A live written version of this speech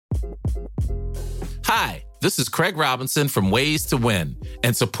Hi, this is Craig Robinson from Ways to Win,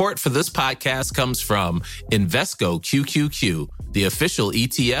 and support for this podcast comes from Invesco QQQ, the official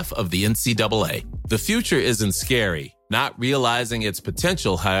ETF of the NCAA. The future isn't scary. Not realizing its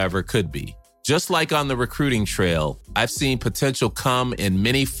potential, however, could be. Just like on the recruiting trail, I've seen potential come in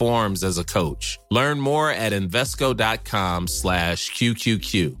many forms as a coach. Learn more at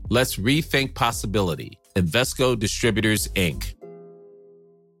Invesco.com/QQQ. Let's rethink possibility. Invesco Distributors, Inc.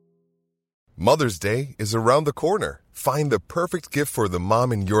 Mother's Day is around the corner. Find the perfect gift for the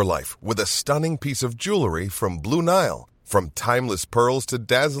mom in your life with a stunning piece of jewelry from Blue Nile. From timeless pearls to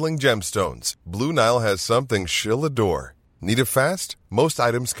dazzling gemstones, Blue Nile has something she'll adore. Need it fast? Most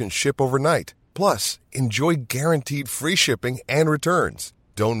items can ship overnight. Plus, enjoy guaranteed free shipping and returns.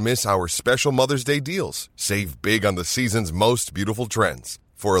 Don't miss our special Mother's Day deals. Save big on the season's most beautiful trends.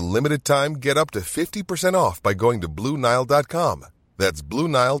 For a limited time, get up to 50% off by going to BlueNile.com. That's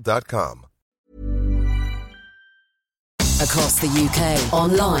BlueNile.com. Across the UK,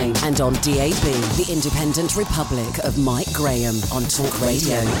 online and on DAB, the Independent Republic of Mike Graham on Talk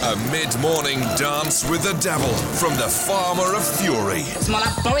Radio. A mid-morning dance with the devil from the Farmer of Fury.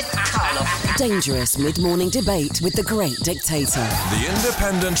 Dangerous mid-morning debate with the great dictator. The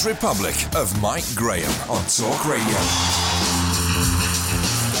Independent Republic of Mike Graham on Talk Radio.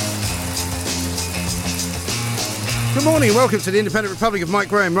 Good morning, welcome to the Independent Republic of Mike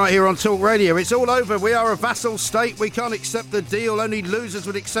Graham right here on Talk Radio. It's all over. We are a vassal state. We can't accept the deal. Only losers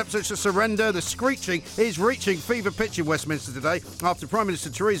would accept such a surrender. The screeching is reaching fever pitch in Westminster today after Prime Minister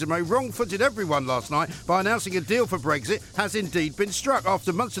Theresa May wrong-footed everyone last night by announcing a deal for Brexit has indeed been struck.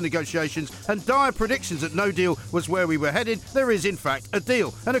 After months of negotiations and dire predictions that no deal was where we were headed, there is in fact a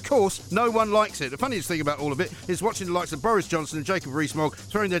deal. And of course, no one likes it. The funniest thing about all of it is watching the likes of Boris Johnson and Jacob Rees-Mogg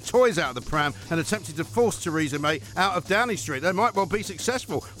throwing their toys out of the pram and attempting to force Theresa May out of Downing Street. They might well be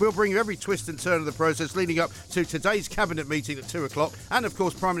successful. We'll bring you every twist and turn of the process leading up to today's cabinet meeting at 2 o'clock and of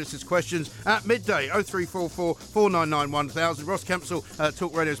course Prime Minister's questions at midday. 0344 499 1000. Ross Kempsell,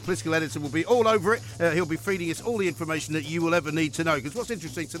 Talk Radio's political editor, will be all over it. He'll be feeding us all the information that you will ever need to know, because what's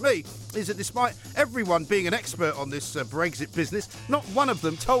interesting to me is that despite everyone being an expert on this Brexit business, not one of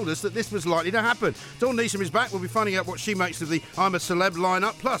them told us that this was likely to happen. Dawn Neeson is back. We'll be finding out what she makes of the I'm a Celeb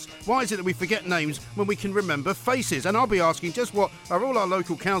lineup. Plus, why is it that we forget names when we can remember faces? And I'll be asking just what are all our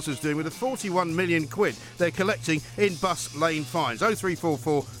local councils doing with the 41 million quid they're collecting in bus lane fines.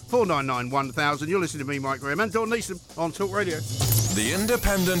 0344 499 1000. You're listening to me, Mike Graham, and Dawn Neeson on Talk Radio. The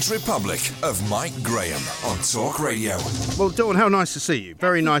Independent Republic of Mike Graham on Talk Radio. Well, Dawn, how nice to see you.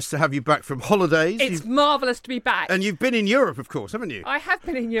 Very nice to have you back from holidays. It's marvellous to be back. And you've been in Europe, of course, haven't you? I have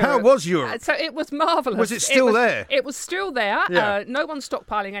been in Europe. How was Europe? So it was marvellous. Was it still there? It was still there. Yeah. No one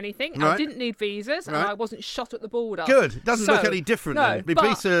stockpiling anything. Right. I didn't need visas, and I wasn't shot at the border. Good. It doesn't look any different no, then.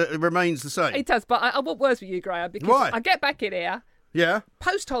 Ibiza remains the same. It does, but I want words with you, Graham, because Why? I get back in here. Yeah.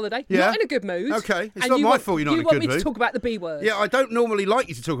 Post-holiday, Yeah. not in a good mood. Okay. It's and not my fault you're not in a good mood. You want me to talk about the B word. Yeah, I don't normally like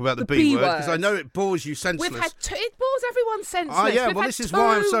you to talk about the B word because I know it bores you senseless. We've had it bores everyone senseless. Oh, yeah, We've well, had this is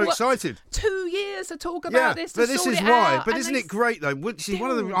why I'm so excited. 2 years to talk about this, but this is why. out, But isn't it great, though? See,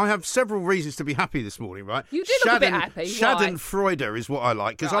 I have several reasons to be happy this morning, right? You did look a bit happy. Schadenfreude is what I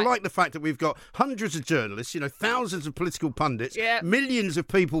like, because I like the fact that we've got hundreds of journalists, thousands of political pundits, millions of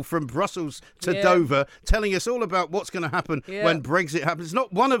people from Brussels to Dover telling us all about what's going to happen when Brexit happens.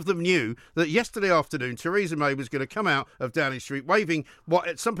 Not one of them knew that yesterday afternoon Theresa May was going to come out of Downing Street waving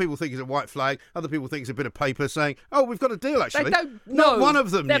what some people think is a white flag, other people think is a bit of paper, saying, "Oh, we've got a deal." Actually, they don't know. Not one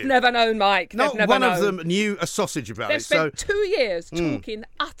of them knew. They've never known, Mike. Not one of them knew a sausage about They've it. spent 2 years talking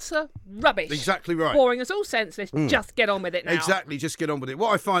utter rubbish. Exactly right. Boring us all senseless. Just get on with it now. Exactly, just get on with it.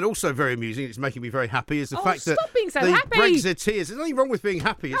 What I find also very amusing, it's making me very happy, is the fact that stop being so the happy. Brexiteers, there's nothing wrong with being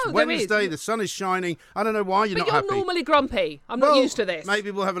happy. It's No, there Wednesday, is. the sun is shining. I don't know why you're not happy. But you're normally grumpy. I'm not used to this.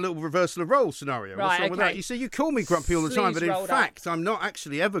 Maybe we'll have a little reversal of roles scenario. What's wrong with that? You see, you call me grumpy all the time, but in fact, I'm not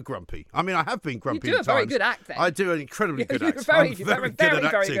actually ever grumpy. I mean, I have been grumpy You do at a very times. good acting. I do an incredibly good act. Very I'm good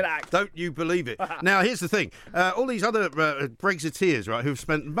acting. act. Don't you believe it? Now, here's the thing. All these other Brexiteers, right, who've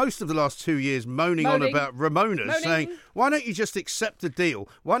spent most of the last 2 years moaning on about Ramonas, saying, why don't you just accept the deal?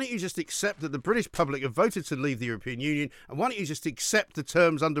 Why don't you just accept that the British public have voted to leave the European Union? And why don't you just accept the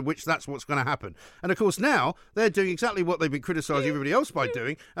terms under which that's what's going to happen? And, of course, now they're doing exactly what they've been criticised criticise everybody else by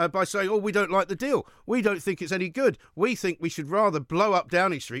doing, by saying, oh, we don't like the deal. We don't think it's any good. We think we should rather blow up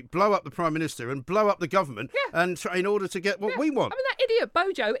Downing Street, blow up the Prime Minister and blow up the government and in order to get what we want. I mean, that idiot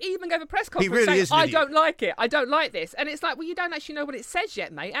Bojo even gave a press conference really saying, I don't like it. I don't like this. And it's like, well, you don't actually know what it says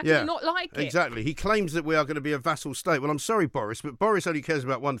yet, mate. How can you not like it? Exactly. He claims that we are going to be a vassal state. Well, I'm sorry, Boris, but Boris only cares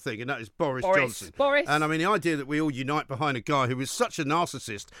about one thing, and that is Boris Johnson. And I mean, the idea that we all unite behind a guy who is such a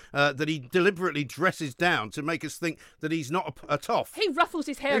narcissist that he deliberately dresses down to make us think that he's not a toff. He ruffles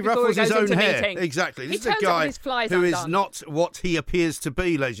his hair before he goes into meeting. Exactly. He This is a guy who is undone. not what he appears to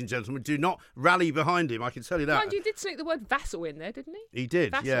be, ladies and gentlemen. Do not rally behind him, I can tell you that. Mind you, did sneak the word vassal in there, didn't he? He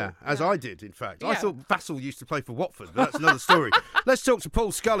did, Vassal, as I did, in fact. Yeah. I thought Vassal used to play for Watford, but that's another story. Let's talk to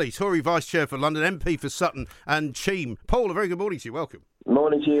Paul Scully, Tory Vice Chair for London, MP for Sutton and Cheam. Paul, a very good morning to you. Welcome.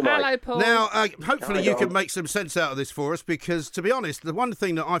 Morning to you, Mike. Hello, Paul. Now, hopefully you Hi, can make some sense out of this for us, because, to be honest, the one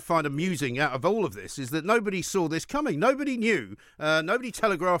thing that I find amusing out of all of this is that nobody saw this coming. Nobody knew. Nobody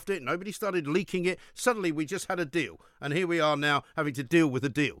telegraphed it. Nobody started leaking it. Suddenly we just had a deal, and here we are now having to deal with a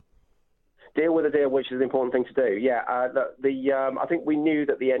deal. Deal with a deal, which is an important thing to do. Yeah, I think we knew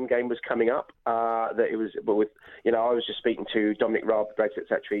that the end game was coming up. That it was, but with I was just speaking to Dominic Raab, the Brexit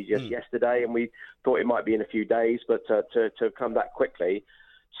Secretary, just yesterday, and we thought it might be in a few days, but to come back quickly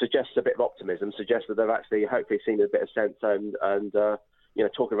suggests a bit of optimism. Suggests that they've actually hopefully seen a bit of sense and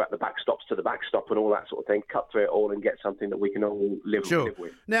talking about the backstops to the backstop and all that sort of thing, cut through it all and get something that we can all live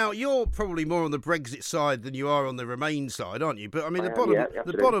with. Now, you're probably more on the Brexit side than you are on the Remain side, aren't you? But I mean,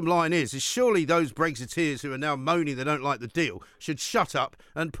 the bottom line is surely those Brexiteers who are now moaning they don't like the deal should shut up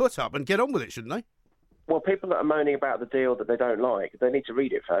and put up and get on with it, shouldn't they? Well, people that are moaning about the deal that they don't like, they need to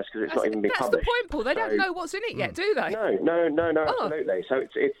read it first because it's not even been published. That's the point, Paul. They don't know what's in it yet, do they? No, absolutely. So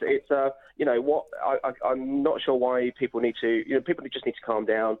it's I'm not sure why people need to. People just need to calm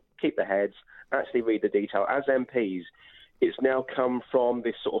down, keep their heads, actually read the detail. As MPs, it's now come from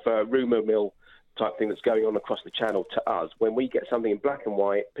this sort of rumour mill type thing that's going on across the channel to us. When we get something in black and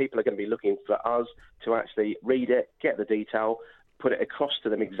white, people are going to be looking for us to actually read it, get the detail, put it across to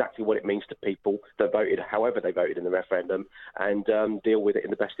them exactly what it means to people that voted, however they voted in the referendum, and deal with it in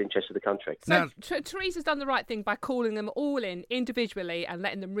the best interest of the country. So Theresa's done the right thing by calling them all in individually and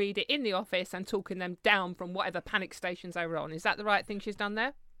letting them read it in the office and talking them down from whatever panic stations they were on. Is that the right thing she's done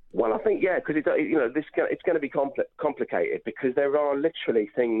there? Well, I think, because it's going to be complicated because there are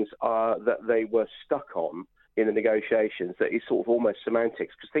literally things that they were stuck on in the negotiations that is sort of almost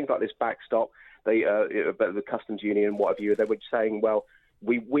semantics, because things like this backstop, the customs union and what have you, they were saying, well,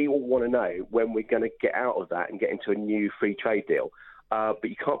 we all want to know when we're going to get out of that and get into a new free trade deal. But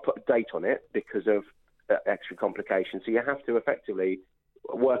you can't put a date on it because of extra complications. So you have to effectively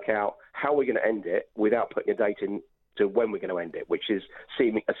work out how we're going to end it without putting a date in to when we're going to end it, which is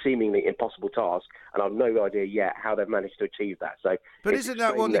a seemingly impossible task, and I've no idea yet how they've managed to achieve that. But isn't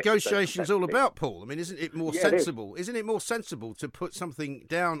that what negotiations all about, Paul? I mean, isn't it more sensible? Isn't it more sensible to put something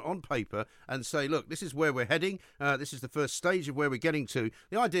down on paper and say, look, this is where we're heading, this is the first stage of where we're getting to.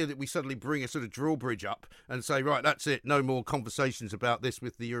 The idea that we suddenly bring a sort of drawbridge up and say, right, that's it, no more conversations about this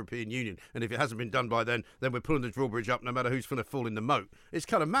with the European Union, and if it hasn't been done by then we're pulling the drawbridge up no matter who's going to fall in the moat. It's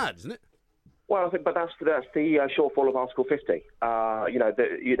kind of mad, isn't it? Well, I think, but that's the shortfall of Article 50.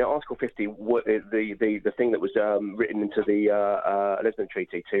 Article 50, the thing that was written into the Lisbon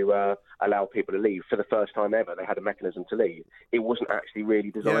Treaty to allow people to leave for the first time ever. They had a mechanism to leave. It wasn't actually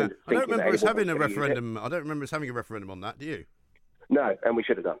really designed. I don't remember us having a referendum. I don't remember us having a referendum on that. Do you? No, and we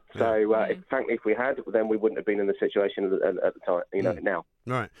should have done. So, frankly, if we had, then we wouldn't have been in the situation at the time, now.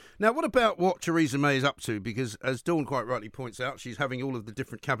 Right. Now, what about what Theresa May is up to? Because, as Dawn quite rightly points out, she's having all of the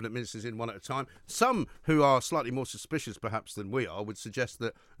different cabinet ministers in one at a time. Some who are slightly more suspicious, perhaps, than we are, would suggest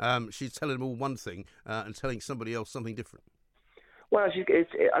that she's telling them all one thing and telling somebody else something different. Well, as I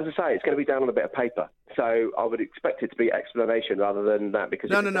say, it's going to be down on a bit of paper. So I would expect it to be explanation rather than that. Because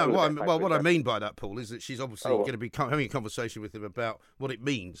No. What I mean by that, Paul, is that she's obviously going to be having a conversation with them about what it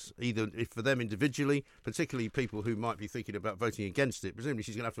means, either if for them individually, particularly people who might be thinking about voting against it. Presumably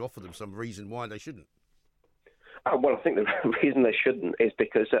she's going to have to offer them some reason why they shouldn't. Well, I think the reason they shouldn't is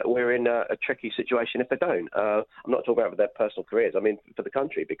because we're in a tricky situation if they don't. I'm not talking about their personal careers. I mean, for the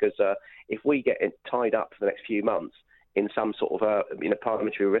country, because if we get tied up for the next few months in some sort of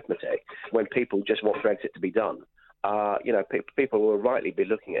parliamentary arithmetic, when people just want Brexit to be done, people will rightly be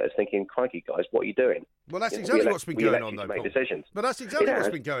looking at us thinking, crikey, guys, what are you doing? Well, that's exactly what's been going on, though, Paul. But that's exactly what's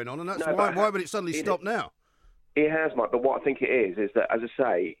been going on, and that's why would it suddenly stop now? It has, Mike, but what I think it is that, as I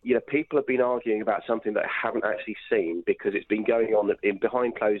say, people have been arguing about something that they haven't actually seen because it's been going on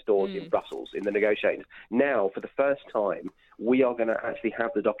behind closed doors in Brussels in the negotiations. Now, for the first time, we are going to actually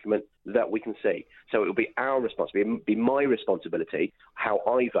have the document that we can see. So it will be our responsibility, it will be my responsibility, how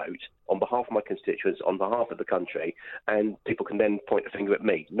I vote on behalf of my constituents, on behalf of the country, and people can then point the finger at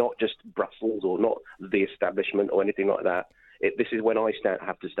me, not just Brussels or not the establishment or anything like that. This is when I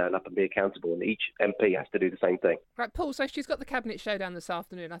have to stand up and be accountable, and each MP has to do the same thing. Right, Paul, so she's got the Cabinet showdown this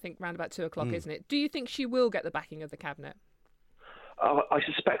afternoon, I think, around about 2 o'clock, isn't it? Do you think she will get the backing of the Cabinet? I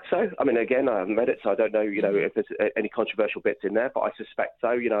suspect so. I mean, again, I haven't read it, so I don't know, if there's any controversial bits in there, but I suspect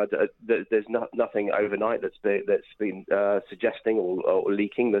so. There's nothing overnight that's been suggesting or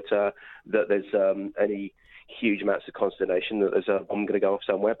leaking that there's any huge amounts of consternation that there's a bomb going to go off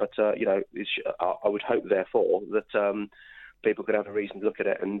somewhere. But, I would hope, therefore, that people could have a reason to look at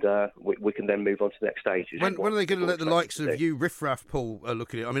it, and we can then move on to the next stage. When are they going to let the likes of you, riffraff, Paul,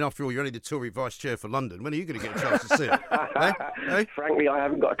 look at it? I mean, after all, you're only the Tory vice chair for London. When are you going to get a chance to see it? Hey? Frankly, I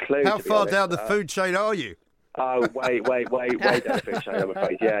haven't got a clue. How far down the food chain are you? Oh, way down the food chain, I'm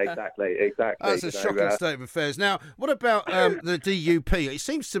afraid. Yeah, exactly. That's a shocking state of affairs. Now, what about the DUP? It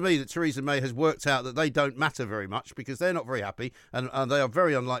seems to me that Theresa May has worked out that they don't matter very much because they're not very happy and they are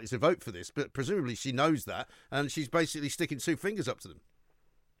very unlikely to vote for this. But presumably she knows that and she's basically sticking two fingers up to them.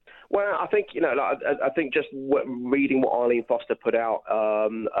 Well, I think, I think just reading what Arlene Foster put out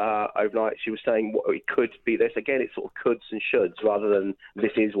overnight, she was saying it could be this. Again, it's sort of coulds and shoulds rather than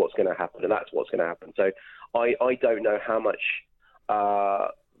this is what's going to happen and that's what's going to happen. So I don't know how much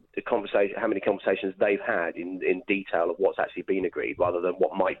how many conversations they've had in detail of what's actually been agreed rather than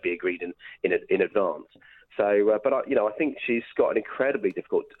what might be agreed in advance. So, but I think she's got an incredibly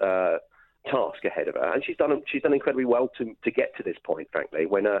difficult task ahead of her, and she's done incredibly well to get to this point, frankly,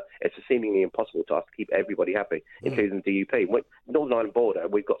 when it's a seemingly impossible task to keep everybody happy, including the DUP. With Northern Ireland border,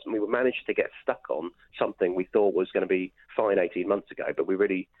 we managed to get stuck on something we thought was going to be fine 18 months ago, but we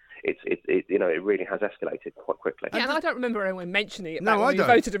really it really has escalated quite quickly. Yeah, and I don't remember anyone mentioning it when we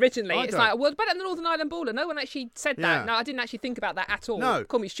voted originally. It's like, well, better than the Northern Ireland border. No one actually said that. No, I didn't actually think about that at all. No.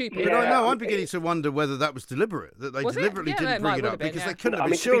 Call me stupid. But I'm beginning to wonder whether that was deliberate, that they deliberately didn't bring it up, because they couldn't have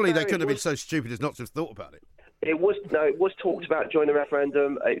been. Surely they couldn't have been so stupid as not to have thought about it. It was talked about during the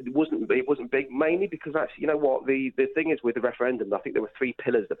referendum. It wasn't big, mainly because actually, you know what, the thing is with the referendum, I think there were three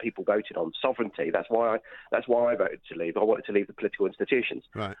pillars that people voted on. Sovereignty. That's why I voted to leave. I wanted to leave the political institutions.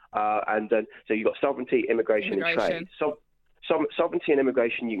 Right. So you've got sovereignty, immigration. And trade. Sovereignty and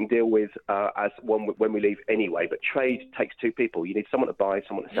immigration you can deal with as when we leave anyway. But trade takes two people. You need someone to buy,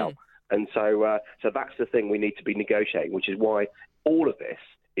 someone to sell. And so that's the thing we need to be negotiating, which is why all of this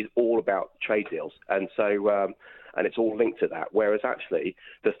is all about trade deals, and so and it's all linked to that. Whereas actually,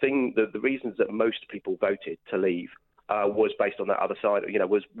 the reasons that most people voted to leave was based on that other side.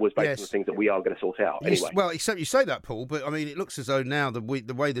 Was based on the things that we are going to sort out anyway. Well, except you say that, Paul, but I mean, it looks as though now the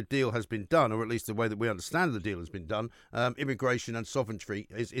way the deal has been done, or at least the way that we understand the deal has been done, immigration and sovereignty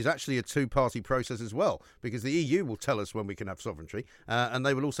is actually a two-party process as well, because the EU will tell us when we can have sovereignty, and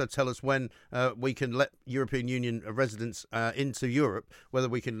they will also tell us when we can let European Union residents into Europe, whether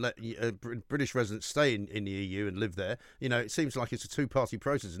we can let British residents stay in the EU and live there. It seems like it's a two-party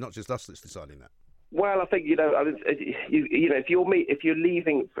process. It's not just us that's deciding that. Well, I think if you're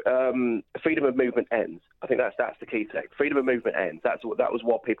leaving, freedom of movement ends. I think that's the key thing. Freedom of movement ends. That was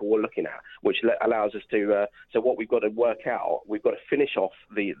what people were looking at, which allows us to. So what we've got to work out, we've got to finish off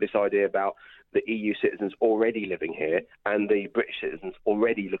this idea about the EU citizens already living here and the British citizens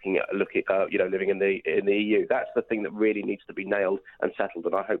already living in the EU. That's the thing that really needs to be nailed and settled,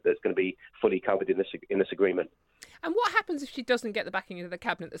 and I hope that's going to be fully covered in this agreement. And what happens if she doesn't get the backing of the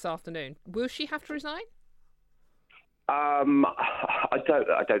Cabinet this afternoon? Will she have to resign? I don't.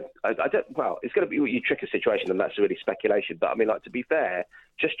 Well, it's going to be a tricky situation, and that's really speculation. But I mean, to be fair,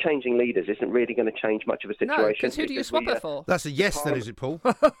 just changing leaders isn't really going to change much of a situation. No, because who do you swap her for? That's a yes, then, is it, Paul?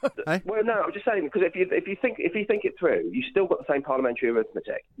 Hey? Well, no, I'm just saying, because if you think it through, you still got the same parliamentary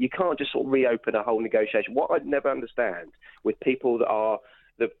arithmetic. You can't just sort of reopen a whole negotiation. What I'd never understand with people that are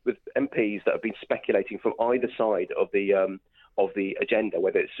with MPs that have been speculating from either side of the agenda,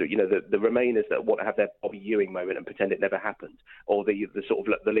 whether it's the Remainers that want to have their Bobby Ewing moment and pretend it never happened, or the sort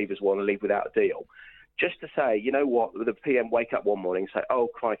of the Leavers want to leave without a deal. Just to say, you know what, the PM wake up one morning and say, oh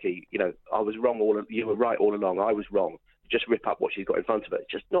crikey, I was wrong you were right all along, I was wrong. Just rip up what she's got in front of her.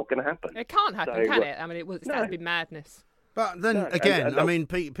 It's just not going to happen. It can't happen, can it? I mean, that would be madness. But then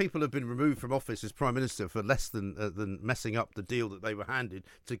people have been removed from office as Prime Minister for less than messing up the deal that they were handed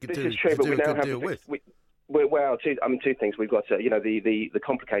to do a good deal with. Well, two things. We've got the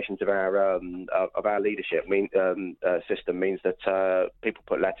complications of our leadership system means that people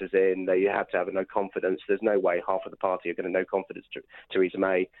put letters in. They have to have no confidence. There's no way half of the party are going to no confidence to Theresa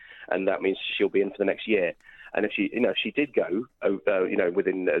May, and that means she'll be in for the next year. And if she did go,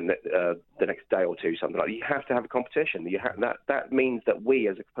 within the next day or two, something like that, you have to have a competition. That means that we,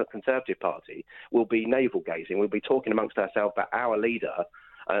 as a Conservative Party, will be navel gazing. We'll be talking amongst ourselves about our leader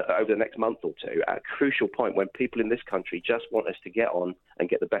over the next month or two at a crucial point when people in this country just want us to get on and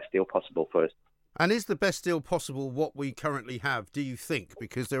get the best deal possible for us. And is the best deal possible what we currently have, do you think?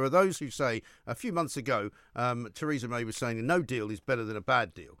 Because there are those who say, a few months ago, Theresa May was saying a no deal is better than a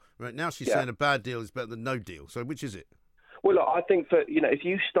bad deal. Right now she's saying a bad deal is better than no deal. So which is it? Well, look, I think that, if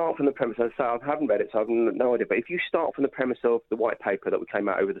you start from the premise, as I say, I haven't read it, so I have no idea, but if you start from the premise of the white paper that came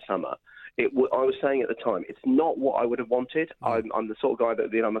out over the summer, I was saying at the time, it's not what I would have wanted. I'm the sort of guy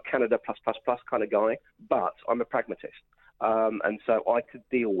that, I'm a Canada plus kind of guy, but I'm a pragmatist. And so I could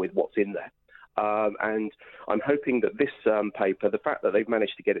deal with what's in there. And I'm hoping that this paper, the fact that they've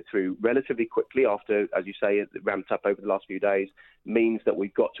managed to get it through relatively quickly after, as you say, it ramped up over the last few days, means that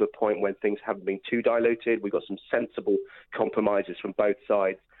we've got to a point when things haven't been too diluted. We've got some sensible compromises from both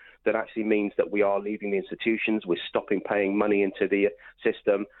sides that actually means that we are leaving the institutions. We're stopping paying money into the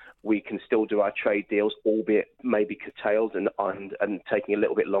system. We can still do our trade deals, albeit maybe curtailed and taking a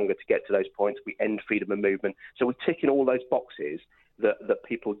little bit longer to get to those points. We end freedom of movement. So we're ticking all those boxes that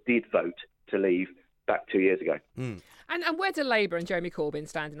people did vote to leave back 2 years ago. And where do Labour and Jeremy Corbyn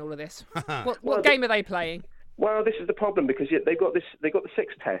stand in all of this? What game are they playing? Well, this is the problem because they've got the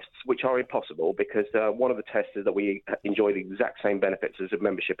 6 tests, which are impossible because one of the tests is that we enjoy the exact same benefits as a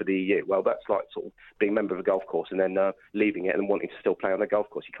membership of the EU. Well, that's like sort of being a member of a golf course and then leaving it and wanting to still play on a golf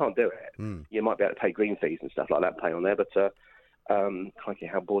course. You can't do it. You might be able to pay green fees and stuff like that, play on there, but crikey,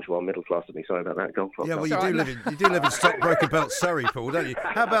 how bourgeois middle class of me. Sorry about that. Golf club. Yeah, well, you do live in Stockbroker Belt, Surrey, Paul, don't you?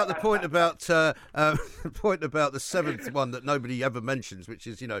 How about the point about the 7th one that nobody ever mentions, which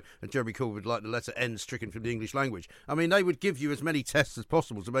is, Jeremy Corbyn would like the letter N stricken from the English language. I mean, they would give you as many tests as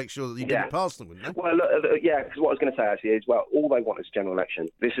possible to make sure that you didn't pass them, wouldn't they? Well, because what I was going to say actually is, all they want is a general election.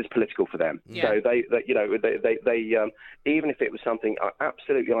 This is political for them. Yeah. So they even if it was something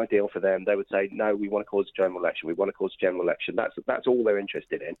absolutely ideal for them, they would say, no, we want to cause a general election. We want to cause a general election. That's all they're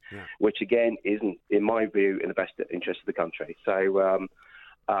interested in, which again isn't, in my view, in the best interest of the country. So,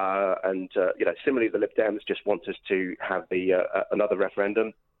 similarly, the Lib Dems just want us to have another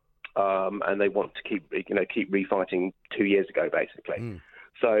referendum, and they want to keep refighting 2 years ago, basically.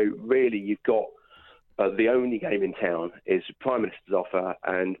 So really, you've got the only game in town is Prime Minister's offer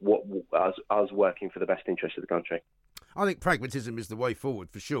and us working for the best interest of the country. I think pragmatism is the way forward,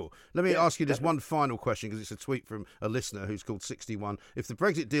 for sure. Let me ask you just one final question, because it's a tweet from a listener who's called 61. If the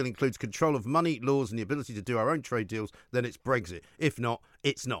Brexit deal includes control of money, laws and the ability to do our own trade deals, then it's Brexit. If not,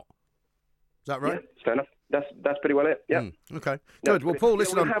 it's not. Is that right? Yeah, fair enough. That's pretty well it. Yeah. Okay. Good. Well, Paul,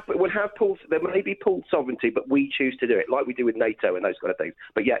 listen. We'll have Paul's. There may be Paul's sovereignty, but we choose to do it, like we do with NATO and those kind of things.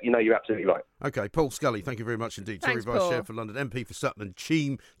 But you're absolutely right. Okay, Paul Scully, thank you very much indeed. Thanks, Tory Vice Chair for London, MP for Sutton and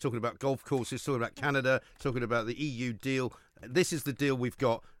Cheam, talking about golf courses, talking about Canada, talking about the EU deal. This is the deal we've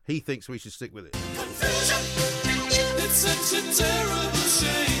got. He thinks we should stick with it. Confusion. It's such a terrible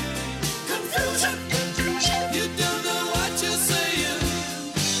shame. Confusion. You don't know what you're saying.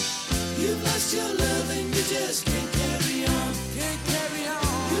 You've lost your love and you just can't carry on. Can't carry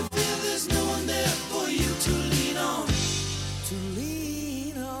on. You feel there's no one there for you to lean on. To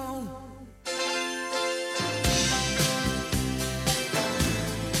lean on.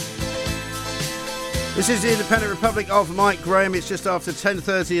 This is the Independent Republic of Mike Graham. It's just after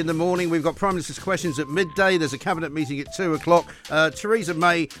 10:30 in the morning. We've got Prime Minister's questions at midday. There's a Cabinet meeting at 2 o'clock. Theresa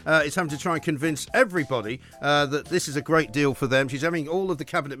May is having to try and convince everybody that this is a great deal for them. She's having all of the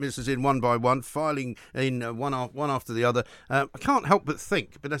Cabinet Ministers in one by one, filing in one after the other. I can't help but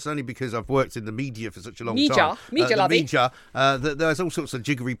think, but that's only because I've worked in the media for such a long time. Media, that there's all sorts of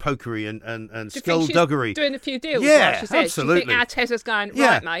jiggery-pokery and skullduggery. Doing a few deals. Yeah, she said. absolutely. Do you think Arteta's going,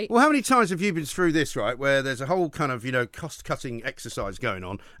 right, mate? Well, how many times have you been through this, right, where there's a whole kind of, cost-cutting exercise going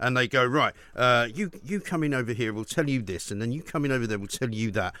on, and they go, right, you come in over here, we'll tell you this, and then you come in over there, we'll tell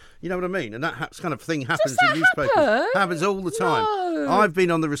you that. You know what I mean? And that kind of thing happens in newspapers. Happens all the time. No. I've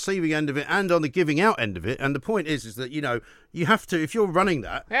been on the receiving end of it and on the giving out end of it, and the point is that, you have to, if you're running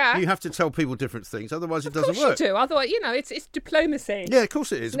that, Yeah. you have to tell people different things. Otherwise, it doesn't Of course work. you do. I thought, it's diplomacy. Yeah, of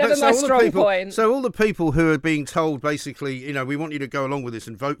course it is. Never my all the strong people, point. So all the people who are being told, basically, we want you to go along with this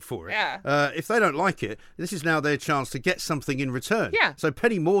and vote for it. Yeah. If they don't like it, this is now their chance to get something in return. Yeah. So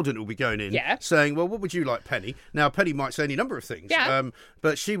Penny Mordaunt will be going in, Yeah. saying, "Well, what would you like, Penny?" Now Penny might say any number of things. Yeah.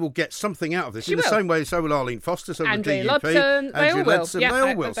 But she will get something out of this She in the will. same way. So will Arlene Foster. So will Andrea the DUP. Lobson, they all will. Ledson, Yeah, they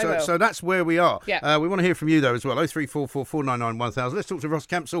all will. they will. So that's where we are. Yeah. We want to hear from you though as well. 0344 499 1000. Let's talk to Ross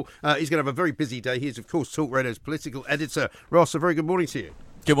Campsell. He's going to have a very busy day. He is, of course, Talk Radio's political editor. Ross, a very good morning to you.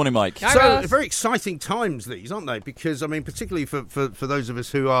 Good morning, Mike. Hi, So, Ross. very exciting times these, aren't they? Because, I mean, particularly for those of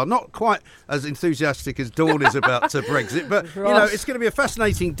us who are not quite as enthusiastic as Dawn is about Brexit, but, Ross. it's going to be a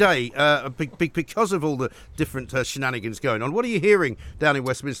fascinating day because of all the different shenanigans going on. What are you hearing down in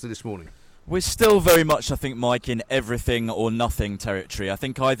Westminster this morning? We're still very much, I think, Mike, in everything or nothing territory. I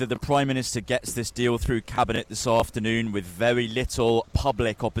think either the Prime Minister gets this deal through Cabinet this afternoon with very little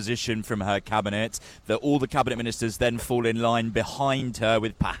public opposition from her Cabinet, that all the Cabinet Ministers then fall in line behind her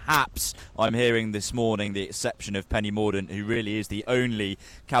with perhaps, I'm hearing this morning, the exception of Penny Mordaunt, who really is the only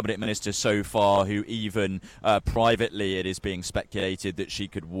Cabinet Minister so far who even privately it is being speculated that she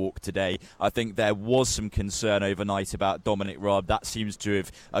could walk today. I think there was some concern overnight about Dominic Raab. That seems to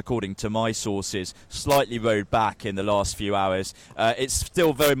have, according to my sources, slightly rode back in the last few hours. It's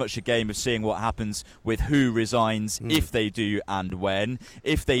still very much a game of seeing what happens with who resigns, if they do and when.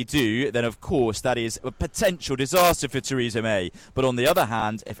 If they do, then of course that is a potential disaster for Theresa May. But on the other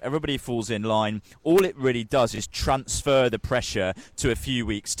hand, if everybody falls in line, all it really does is transfer the pressure to a few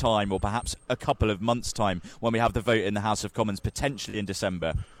weeks' time, or perhaps a couple of months' time, when we have the vote in the House of Commons, potentially in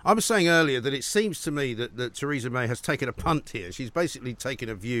December. I was saying earlier that it seems to me that Theresa May has taken a punt here. She's basically taken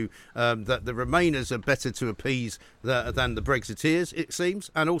a view that the Remainers are better to appease than the Brexiteers, it seems,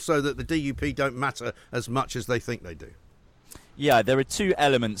 and also that the DUP don't matter as much as they think they do. Yeah, there are two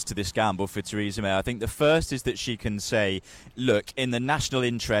elements to this gamble for Theresa May. I think the first is that she can say, look, in the national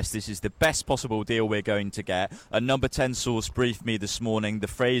interest, this is the best possible deal we're going to get. A Number 10 source briefed me this morning. The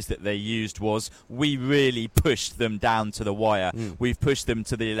phrase that they used was, we really pushed them down to the wire. We've pushed them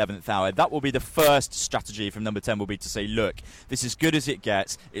to the 11th hour. That will be the first strategy from Number 10, will be to say, look, this is good as it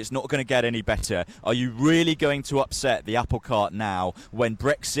gets. It's not going to get any better. Are you really going to upset the apple cart now when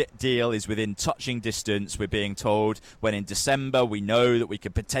Brexit deal is within touching distance, we're being told, when in December we know that we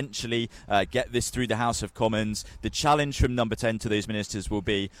could potentially get this through the House of Commons? The challenge from Number 10 to those ministers will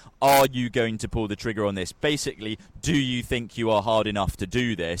be, are you going to pull the trigger on this? Basically, do you think you are hard enough to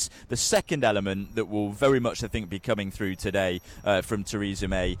do this? The second element that will very much, I think, be coming through today from Theresa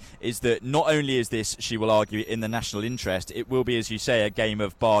May is that not only is this, she will argue, in the national interest, it will be, as you say, a game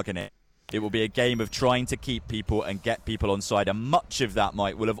of bargaining. It will be a game of trying to keep people and get people on side, and much of that,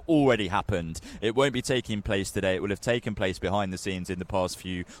 Mike, will have already happened. It won't be taking place today. It will have taken place behind the scenes in the past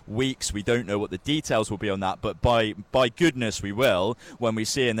few weeks. We don't know what the details will be on that, but by goodness we will, when we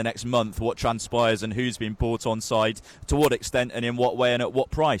see in the next month what transpires and who's been brought on side, to what extent and in what way and at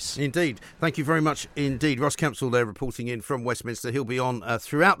what price. Indeed. Thank you very much indeed. Ross Campsell there reporting in from Westminster. He'll be on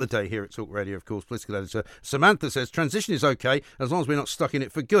throughout the day here at Talk Radio, of course, political editor. Samantha says, transition is okay as long as we're not stuck in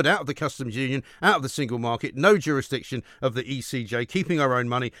it for good, out of the customs union, out of the single market, no jurisdiction of the ECJ, keeping our own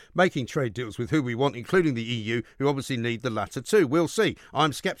money, making trade deals with who we want, including the EU, who obviously need the latter too. We'll see.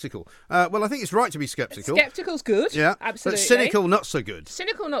 I'm sceptical. Well, I think it's right to be sceptical. Sceptical's good. Yeah, absolutely. But cynical, not so good.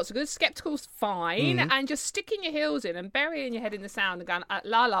 Cynical, not so good. Sceptical's fine. And just sticking your heels in and burying your head in the sand and going,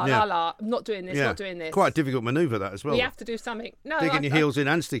 la, la, la, la, I'm not doing this, not doing this. Quite a difficult manoeuvre, that, as well. We have to do something. No, Digging your heels in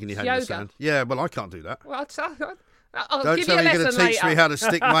and sticking your head in the sand. Yeah, well, I can't do that. Well, I'll Don't give tell you a me you're lesson going to teach later. me how to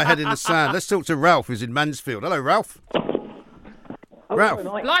stick my head in the sand. Let's talk to Ralph, who's in Mansfield. Hello, Ralph. Ralph.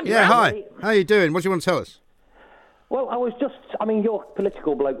 Blimey, Yeah, Ralph. hi. How are you doing? What do you want to tell us? Well, I was just, your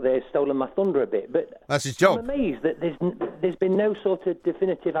political bloke there has stolen my thunder a bit, but That's his job. I'm amazed that there's been no sort of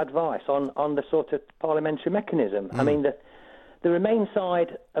definitive advice on the sort of parliamentary mechanism. I mean, the Remain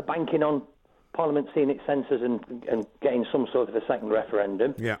side are banking on Parliament seeing its censors and getting some sort of a second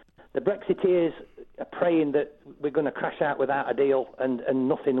referendum. Yeah. The Brexiteers are praying that we're going to crash out without a deal and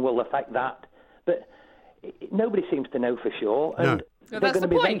nothing will affect that. But nobody seems to know for sure. And No. Well, they're that's going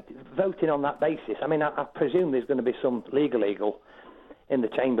to the be point. voting on that basis. I mean, I presume there's going to be some legal in the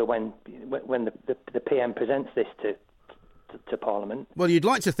chamber when the PM presents this to Parliament. Well, you'd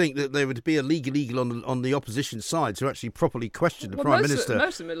like to think that there would be a legal eagle on the opposition side to actually properly question the Prime Minister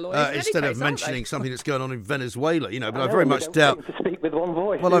most of them are lawyers instead case, of mentioning something that's going on in Venezuela. But I know, very we much don't doubt. seem to speak with one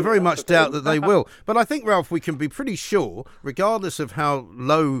voice. Well, I very much doubt that they will. But I think, Ralph, we can be pretty sure, regardless of how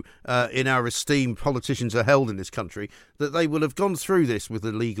low in our esteem politicians are held in this country, that they will have gone through this with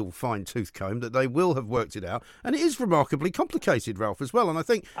a legal fine-tooth comb, that they will have worked it out. And it is remarkably complicated, Ralph, as well. And I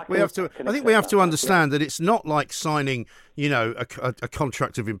think we have to understand that it's not like signing, a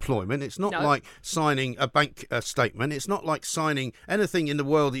contract of employment. It's not like signing a bank statement. It's not like signing anything in the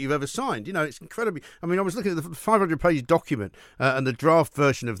world that you've ever signed. It's incredibly... I mean, I was looking at the 500-page document and the draft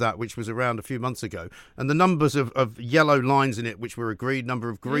version of that, which was around a few months ago, and the numbers of yellow lines in it which were agreed, number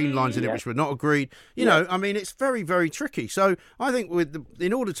of green lines in it which were not agreed. I mean, it's very, very tricky. So I think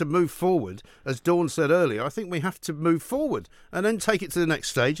in order to move forward, as Dawn said earlier, I think we have to move forward and then take it to the next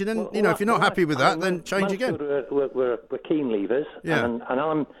stage. And then, if you're not happy with that, then change again. We're keen leavers, and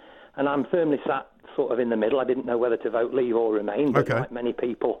I'm firmly sat sort of in the middle. I didn't know whether to vote leave or remain, but like many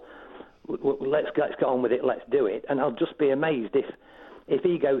people, let's get on with it. Let's do it. And I'll just be amazed if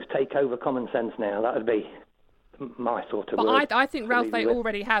egos take over common sense now. That would be my sort of word. But I think, Ralph, they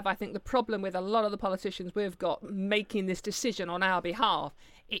already have. I think the problem with a lot of the politicians we've got making this decision on our behalf,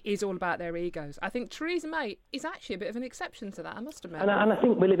 it is all about their egos. I think Theresa May is actually a bit of an exception to that, I must admit. And I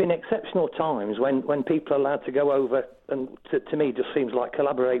think we live in exceptional times when people are allowed to go over, and to me just seems like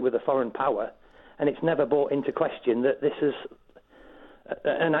collaborate with a foreign power, and it's never brought into question that this is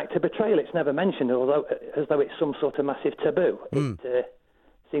an act of betrayal. It's never mentioned, as though it's some sort of massive taboo.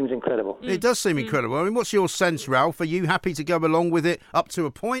 It seems incredible. It does seem incredible. I mean, what's your sense, Ralph? Are you happy to go along with it up to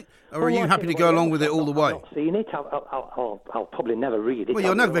a point, or are you happy to go along with it all the way? I've not seen it. I'll probably never read it. Well,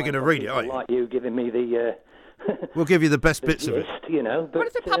 you're never going to read it, are you? Like you giving me the... We'll give you the best bits of it. But, what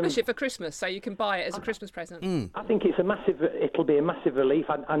if they publish it for Christmas so you can buy it as a Christmas present? I think it'll be a massive relief.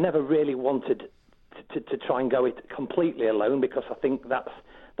 I never really wanted to try and go it completely alone, because I think that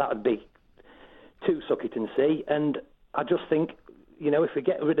would be too suck it and see. And I just think, if we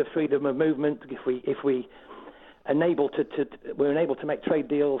get rid of freedom of movement, if we we're able to make trade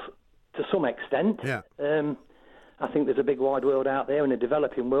deals to some extent, I think there's a big wide world out there in a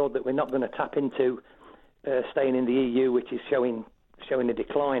developing world that we're not going to tap into, staying in the EU, which is showing a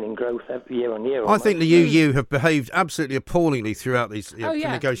decline in growth year on year. I think the EU have behaved absolutely appallingly throughout these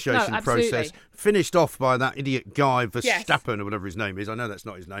negotiation process. Finished off by that idiot guy Verstappen, or whatever his name is. I know that's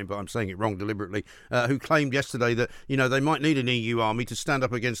not his name, but I'm saying it wrong deliberately. Who claimed yesterday that they might need an EU army to stand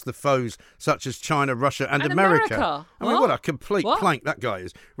up against the foes such as China, Russia, and America. I mean, what a complete plank that guy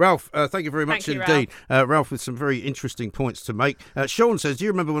is. Ralph, thank you very much indeed. Ralph, with some very interesting points to make. Sean says, "Do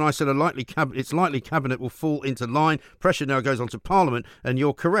you remember when I said it's likely cabinet will fall into line? Pressure now goes on to Parliament." And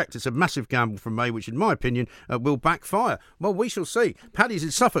you're correct. It's a massive gamble from May, which, in my opinion, will backfire. Well, we shall see. Paddy's in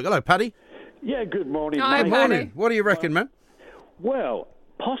Suffolk. Hello, Paddy. Yeah, good morning. Hi, good morning. What do you reckon, man? Well,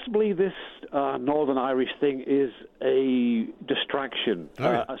 possibly this Northern Irish thing is a distraction,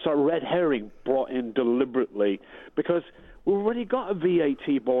 a sort of red herring brought in deliberately, because we've already got a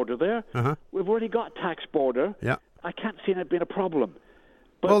VAT border there. We've already got a tax border. Yeah. I can't see it being a problem.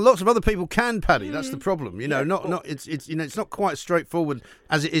 Well, lots of other people can, Paddy. That's the problem. It's not quite as straightforward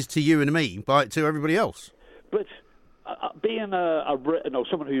as it is to you and me, to everybody else. But being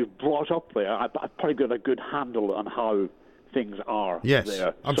someone who's brought up there, I've probably got a good handle on how things are. Yes,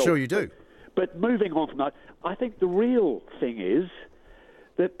 there. I'm sure you do. But moving on from that, I think the real thing is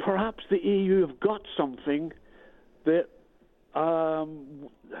that perhaps the EU have got something that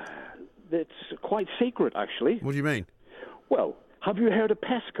that's quite secret, actually. What do you mean? Well, have you heard of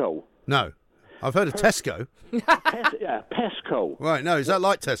PESCO? No. I've heard of Tesco. PESCO. Right, no, is that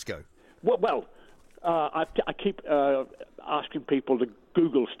like Tesco? Well, I keep asking people to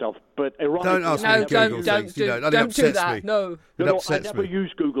Google stuff, but don't ask me to Google things. Don't do that. No, I never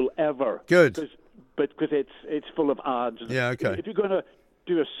use Google ever. Good. Because it's full of ads. Yeah, okay. If you're going to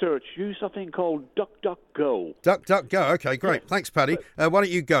do a search, use something called DuckDuckGo. DuckDuckGo. Okay, great. Thanks, Paddy. Why don't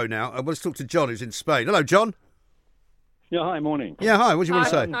you go now? Let's talk to John, who's in Spain. Hello, John. Yeah, hi, morning. Yeah, hi. What do you want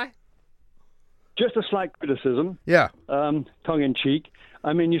to say? Hi. Just a slight criticism. Yeah. Tongue in cheek.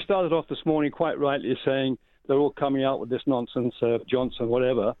 I mean, you started off this morning quite rightly saying they're all coming out with this nonsense, Johnson,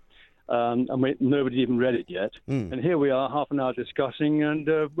 whatever, and nobody even read it yet. And here we are, half an hour discussing, and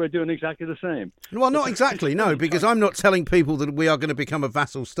we're doing exactly the same. Well, not exactly, no, because I'm not telling people that we are going to become a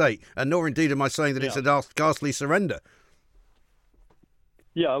vassal state, and nor indeed am I saying that it's a ghastly surrender.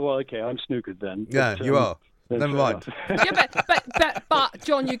 Yeah, well, okay, I'm snookered then. Yeah, you are. Never mind. But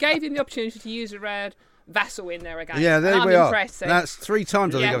John, you gave him the opportunity to use the word vassal in there again. Yeah, there we are. Impressed. That's 3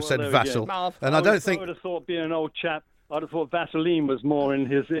 times I think I've said vassal. Marv. And I don't think... I would have thought, being an old chap, I'd have thought Vaseline was more in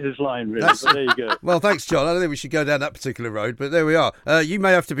his line, really. But there you go. Well, thanks, John. I don't think we should go down that particular road, but there we are. You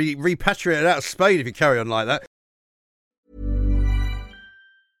may have to be repatriated out of Spain if you carry on like that.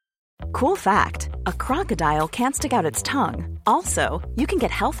 Cool fact, a crocodile can't stick out its tongue. Also, you can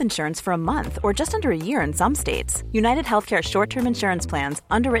get health insurance for a month or just under a year in some states. United Healthcare short-term insurance plans,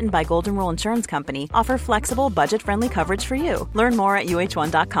 underwritten by Golden Rule Insurance Company, offer flexible, budget-friendly coverage for you. Learn more at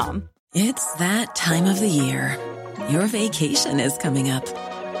UH1.com. It's that time of the year. Your vacation is coming up.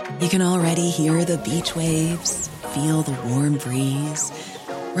 You can already hear the beach waves, feel the warm breeze,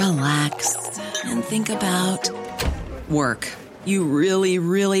 relax, and think about work. You really,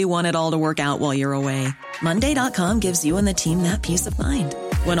 really want it all to work out while you're away. Monday.com gives you and the team that peace of mind.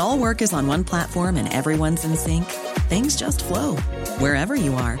 When all work is on one platform and everyone's in sync, things just flow. Wherever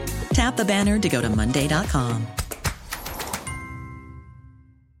you are, tap the banner to go to Monday.com.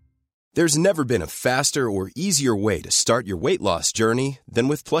 There's never been a faster or easier way to start your weight loss journey than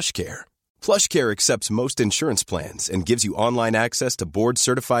with PlushCare. PlushCare accepts most insurance plans and gives you online access to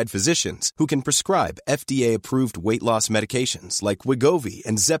board-certified physicians who can prescribe FDA-approved weight loss medications like Wegovy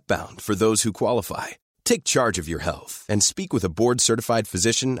and Zepbound for those who qualify. Take charge of your health and speak with a board-certified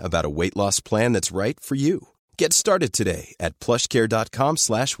physician about a weight loss plan that's right for you. Get started today at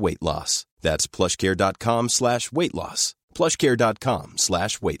plushcare.com/weight loss. That's plushcare.com/weight loss.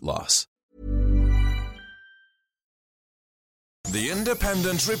 plushcare.com/weight loss. The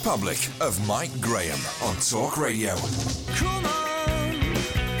Independent Republic of Mike Graham on Talk Radio. Come on,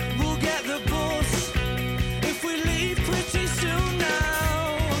 we'll get the bus if we leave pretty soon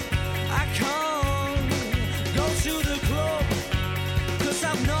now. I can't go to the club 'cause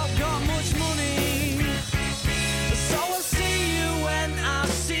I've not got much money. So I'll see you when I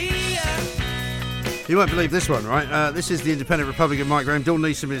see you. You won't believe this one, right? This is the Independent Republic of Mike Graham. Dawn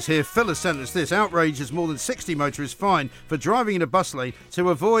Neeson is here. Phil has sent us this. Outrage as more than 60 motorists fined for driving in a bus lane to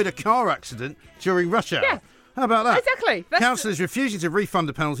avoid a car accident during rush hour. Yeah. How about that? Exactly. Councillors refusing to refund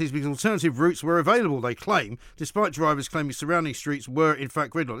the penalties because alternative routes were available, they claim, despite drivers claiming surrounding streets were in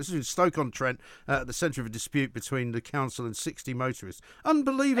fact gridlocked. This is in Stoke-on-Trent, at the centre of a dispute between the council and 60 motorists.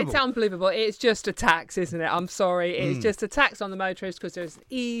 Unbelievable. It's unbelievable. It's just a tax, isn't it? I'm sorry. It's just a tax on the motorists because there's an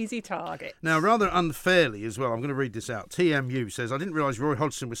easy target. Now, rather unfairly as well, I'm going to read this out. TMU says, I didn't realise Roy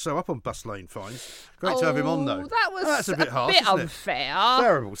Hodgson was so up on bus lane fines. Great to have him on, though. That's a bit harsh, bit isn't it? unfair.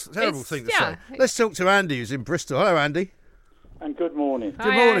 Terrible thing to say. Let's talk to Andy, who's in Bristol. Hello, Andy. And good morning.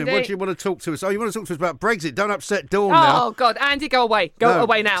 Good morning. Andy. What do you want to talk to us? Oh, you want to talk to us about Brexit? Don't upset Dawn now. Oh, God. Andy, go away. Go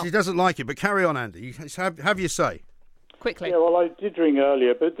away now. She doesn't like it, but carry on, Andy. Have your say. Quickly. Yeah, well, I did ring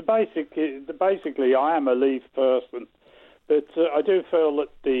earlier, but basically I am a Leave person. But I do feel that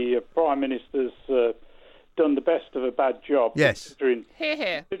the Prime Minister's done the best of a bad job. Yes. Hear,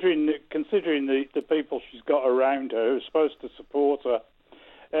 hear. Considering the people she's got around her who are supposed to support her.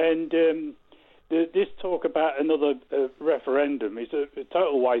 And this talk about another referendum is a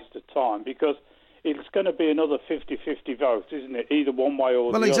total waste of time because it's going to be another 50-50 vote, isn't it? Either one way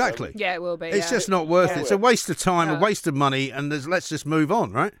or the other. Well, exactly. Yeah, it will be. It's just not worth it. It's a waste of time, a waste of money, and let's just move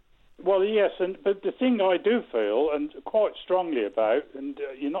on, right? Well, yes, but the thing I do feel, and quite strongly about, and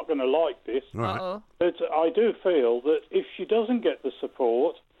you're not going to like this, right. but I do feel that if she doesn't get the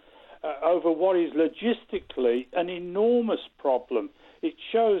support over what is logistically an enormous problem, it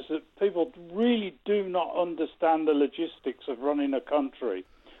shows that people really do not understand the logistics of running a country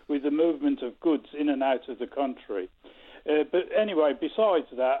with the movement of goods in and out of the country. But anyway, besides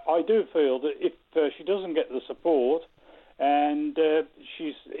that, I do feel that if she doesn't get the support and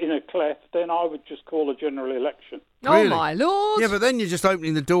she's in a cleft, then I would just call a general election. Really? Oh, my Lord. Yeah, but then you're just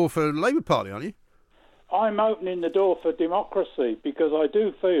opening the door for the Labour Party, aren't you? I'm opening the door for democracy because I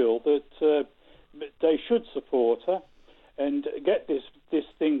do feel that they should support her and get this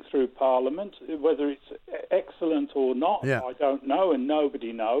thing through Parliament. Whether it's excellent or not, I don't know, and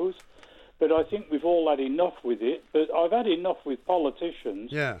nobody knows. But I think we've all had enough with it. But I've had enough with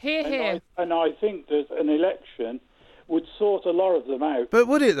politicians. Yeah. Hear, hear. And I think that an election would sort a lot of them out. But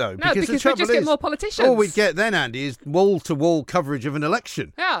would it, though? No, because the trouble we'd just get is, more politicians. all we'd get then, Andy, is wall-to-wall coverage of an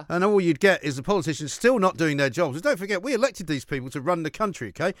election. Yeah. And all you'd get is the politicians still not doing their jobs. And don't forget, we elected these people to run the country,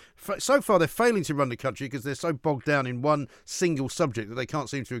 OK? So far, they're failing to run the country because they're so bogged down in one single subject that they can't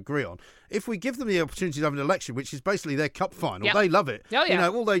seem to agree on. If we give them the opportunity to have an election, which is basically their cup final, they love it. Oh, yeah. You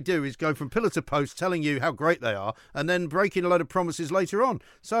know, all they do is go from pillar to post telling you how great they are and then breaking a load of promises later on.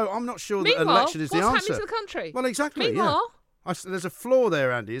 So I'm not sure that an election is the answer. What's happening to the country? Well, exactly, Meanwhile, there's a flaw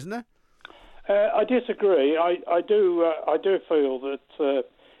there, Andy, isn't there? I disagree. I do feel that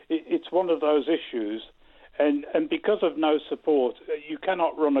it's one of those issues, and because of no support, you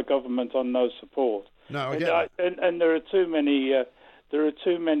cannot run a government on no support. No, I get that. And there are too many. There are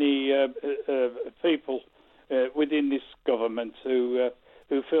too many people within this government who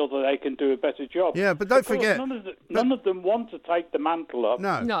feel that they can do a better job. Yeah, but don't forget... None of them want to take the mantle up.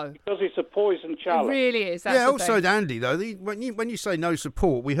 No. Because it's a poison challenge. It really is. That's also, Andy, though, when you say no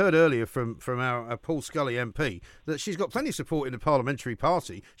support, we heard earlier from our Paul Scully MP that she's got plenty of support in the parliamentary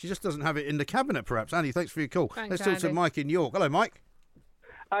party. She just doesn't have it in the cabinet, perhaps. Andy, thanks for your call. Thanks, Let's talk to Andy. Mike in York. Hello, Mike.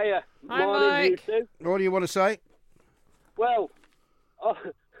 Hiya. Hi, Morning, Mike. you two. What do you want to say? Well,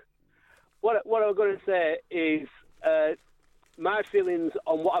 what I'm going to say is my feelings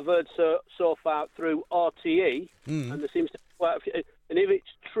on what I've heard so far through RTE, and there seems to be quite a few, and if it's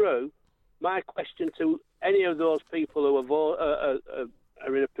true, my question to any of those people who are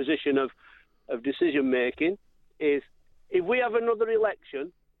in a position of decision making is, if we have another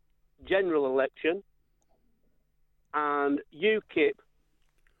election, general election, and UKIP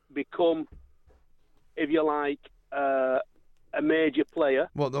become, if you like, a major player.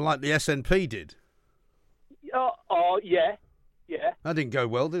 What, like the SNP did? Yeah. That didn't go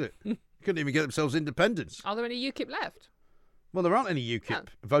well, did it? Couldn't even get themselves independence. Are there any UKIP left? Well, there aren't any UKIP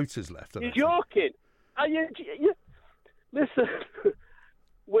voters left. You're joking. Are you listen,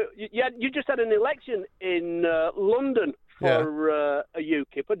 you just had an election in London for a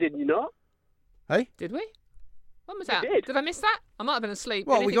UKIP, didn't you not? Hey? Did we? When was that? Did I miss that? I might have been asleep.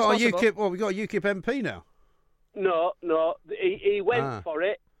 Well, we got Anything's possible. we got a UKIP MP now. No. He went for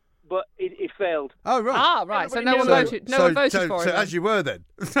it, but he failed. Oh, right. Right. So no one voted. No one voted for him. So as you were then.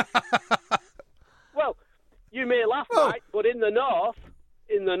 Well, you may laugh, right? But in the north.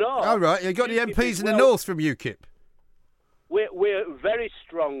 Oh, right. You got the MPs in the north from UKIP. We're very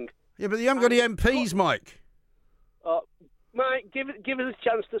strong. Yeah, but you haven't got any MPs, Mike. Mike, give us a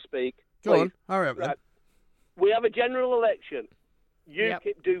chance to speak. Go please. on. Hurry up, then. We have a general election.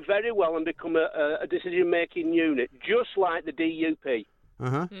 UKIP do very well and become a decision-making unit, just like the DUP.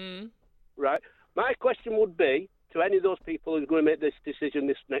 Uh-huh. Right? My question would be, to any of those people who are going to make this decision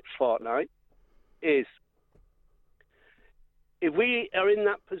this next fortnight, is, if we are in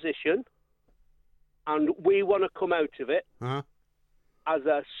that position and we want to come out of it as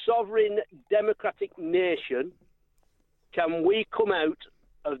a sovereign democratic nation, can we come out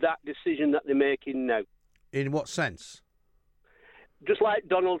of that decision that they're making now? In what sense? Just like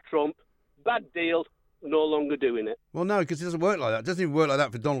Donald Trump, bad deal, no longer doing it. Well, no, because it doesn't work like that. It doesn't even work like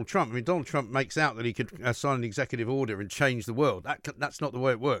that for Donald Trump. I mean, Donald Trump makes out that he could sign an executive order and change the world. That's not the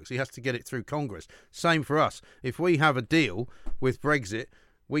way it works. He has to get it through Congress. Same for us. If we have a deal with Brexit,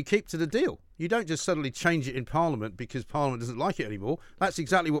 we keep to the deal. You don't just suddenly change it in Parliament because Parliament doesn't like it anymore. That's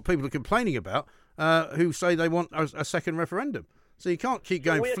exactly what people are complaining about, who say they want a second referendum. So you can't keep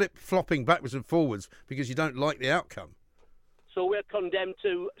going flip-flopping backwards and forwards because you don't like the outcome. So we're condemned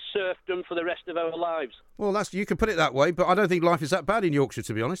to serfdom for the rest of our lives. Well, you can put it that way, but I don't think life is that bad in Yorkshire,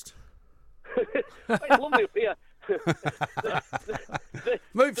 to be honest. It's lovely up here.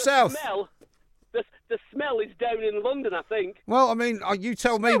 Move south. The smell is down in London, I think. Well, I mean, you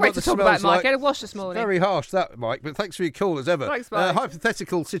tell me what the talk smells about, Mike. like. I had a wash this morning. Very harsh, that, Mike. But thanks for your call, as ever. Thanks, Mike.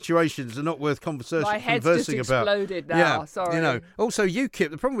 Hypothetical situations are not worth conversing My about. head's just exploded now. Yeah, Sorry. You know. Also, UKIP.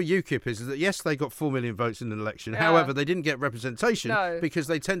 The problem with UKIP is that yes, they got 4 million votes in an election. However, they didn't get representation because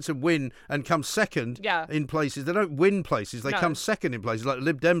they tend to win and come second in places. They don't win places. They come second in places, like the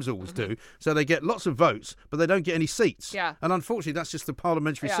Lib Dems always do. So they get lots of votes, but they don't get any seats. Yeah. And unfortunately, that's just the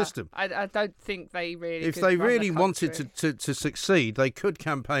parliamentary system. I don't think they really. If they really wanted to succeed, they could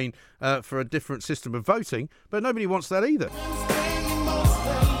campaign for a different system of voting, but nobody wants that either.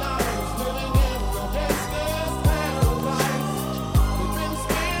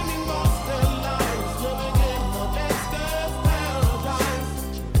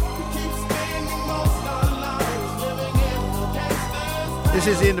 This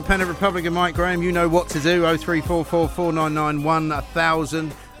is the Independent Republican, Mike Graham. You know what to do. 0344 499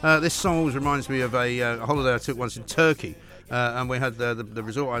 1000. This song always reminds me of a holiday I took once in Turkey. And we had the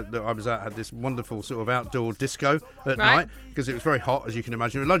resort that I was at had this wonderful sort of outdoor disco at night because it was very hot, as you can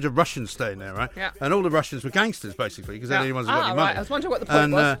imagine. There were loads of Russians staying there, right? Yeah. And all the Russians were gangsters, basically, because they're the only ones who got any money. I was wondering what the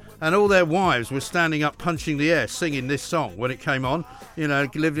point was. And all their wives were standing up, punching the air, singing this song when it came on. You know,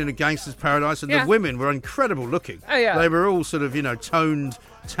 lived in a gangster's paradise. And the women were incredible looking. Oh, yeah. They were all sort of, toned,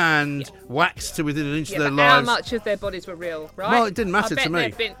 tanned, waxed to within an inch of their but lives. How much of their bodies were real, right? Well, it didn't matter to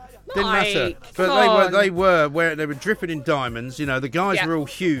me. Didn't matter, but they were dripping in diamonds. You know, the guys were all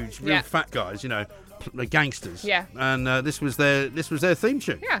huge, real fat guys. You know, the gangsters. Yeah. And this was their theme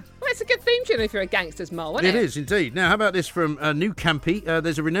tune. Yeah, well, it's a good theme tune if you're a gangster's mole, isn't it? It is indeed. Now, how about this from New Campy?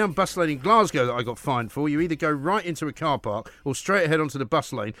 There's a renowned bus lane in Glasgow that I got fined for. You either go right into a car park or straight ahead onto the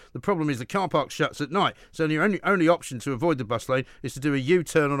bus lane. The problem is the car park shuts at night, so your only option to avoid the bus lane is to do a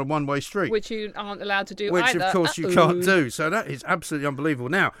U-turn on a one-way street. Which you aren't allowed to do Which, either. of course, you can't do. So that is absolutely unbelievable.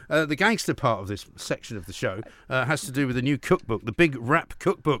 Now, the gangster part of this section of the show has to do with the new cookbook, the Big Rap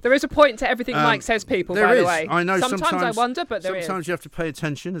Cookbook. There is a point to everything Mike says, people, by the way. I know sometimes I wonder, but there is. Sometimes you have to pay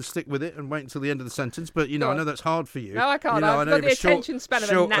attention and stick with it and wait until the end of the sentence. But, you know, I know that's hard for you. No, I can't. I I've know got the attention span of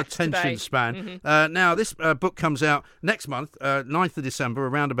a gnat today. Span. Now, this book comes out next month, 9th of December,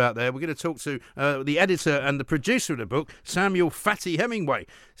 around about there. We're going to talk to the editor and the producer of the book, Samuel Fatty Hemingway.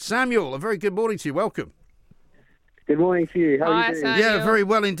 Samuel, a very good morning to you. Welcome. Good morning to you. How are you doing? Samuel. Yeah, very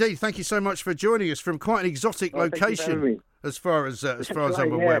well indeed. Thank you so much for joining us from quite an exotic location, as far as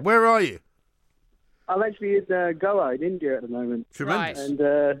I'm aware. Yeah. Where are you? I'm actually in Goa in India at the moment. Tremendous.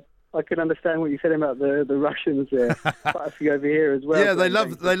 And I can understand what you said about the Russians there. Quite a few over here as well. Yeah, they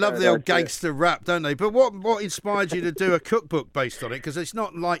love the old gangster rap, don't they? But what inspired you to do a cookbook based on it? Because it's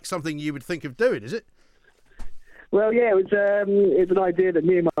not like something you would think of doing, is it? Well, yeah, it's an idea that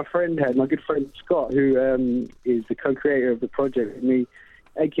me and my friend had, my good friend Scott, who is the co-creator of the project with me,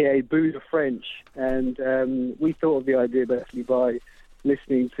 a.k.a. Buddha French. And we thought of the idea basically by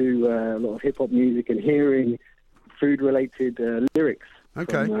listening to a lot of hip-hop music and hearing food-related lyrics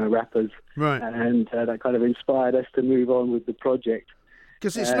from rappers. Right. And that kind of inspired us to move on with the project.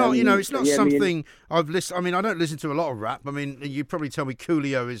 Because it's not, it's not something I've listened. I mean, I don't listen to a lot of rap. I mean, you'd probably tell me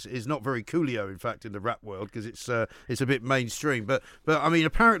Coolio is not very Coolio, in fact, in the rap world, because it's a bit mainstream. But I mean,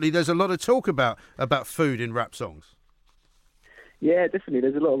 apparently there's a lot of talk about food in rap songs. Yeah, definitely.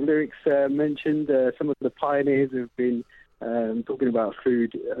 There's a lot of lyrics mentioned. Some of the pioneers have been talking about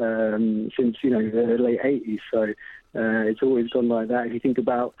food since the late 80s. So it's always gone like that. If you think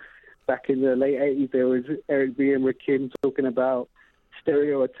about back in the late 80s, there was Eric B. and Rakim talking about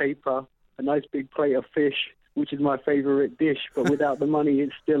stereo or taper, a nice big plate of fish, which is my favourite dish, but without the money,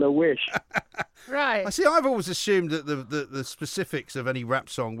 it's still a wish. Right. I see. I've always assumed that the specifics of any rap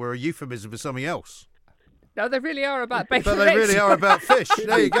song were a euphemism for something else. No, they really are about bacon. But they really are about fish.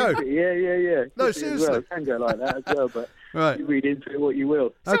 There you go. Yeah. No, seriously. Well, it can go like that as well, but right. You read into it what you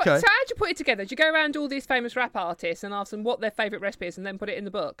will. So how'd you put it together? Did you go around all these famous rap artists and ask them what their favourite recipe is and then put it in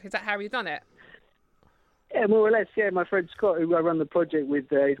the book? Is that how you've done it? Yeah, more or less, yeah. My friend Scott, who I run the project with,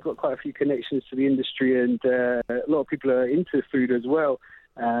 he's got quite a few connections to the industry, and a lot of people are into food as well.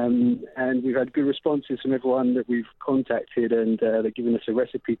 And we've had good responses from everyone that we've contacted, and they're giving us a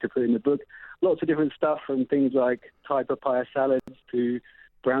recipe to put in the book. Lots of different stuff, from things like Thai papaya salads to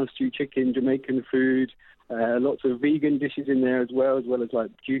brown stew chicken, Jamaican food. Lots of vegan dishes in there as well as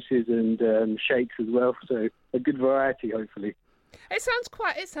like juices and shakes as well. So a good variety, hopefully. It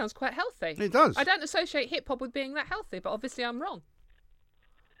sounds quite healthy. It does. I don't associate hip hop with being that healthy, but obviously I'm wrong.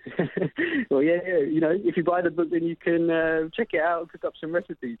 Well, yeah, if you buy the book, then you can check it out and pick up some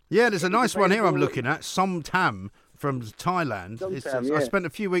recipes. Yeah, there's a nice one here I'm looking at, Som Tam from Thailand. Yeah. I spent a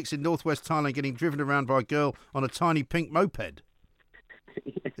few weeks in northwest Thailand getting driven around by a girl on a tiny pink moped.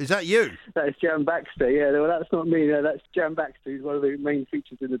 Is that you? That is Jan Baxter, yeah. Well, that's not me. No, that's Jan Baxter, who's one of the main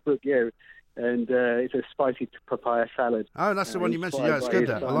features in the book, yeah. And it's a spicy papaya salad. Oh, that's the one you mentioned. Yeah, it's good,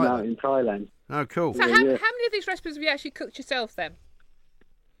 that. I like that. In Thailand. Oh, cool. So how many of these recipes have you actually cooked yourself, then?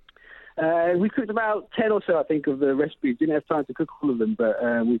 We cooked about 10 or so, I think, of the recipes. Didn't have time to cook all of them, but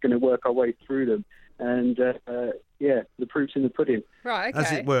we're going to work our way through them. And, the proof's in the pudding. Right, okay.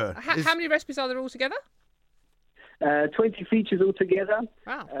 As it were. How many recipes are there altogether? 20 features altogether.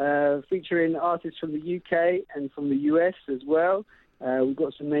 Wow. Featuring artists from the UK and from the US as well. We've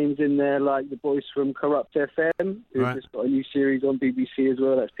got some names in there like the boys from Corrupt FM, who've just got a new series on BBC as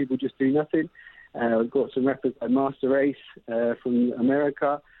well. That's People Just Do Nothing. We've got some rappers like Master Ace from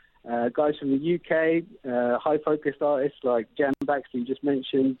America. Guys from the UK, high-focused artists like Jan Baxter, you just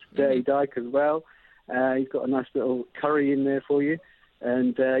mentioned, Dirty Dyke as well. He's got a nice little curry in there for you.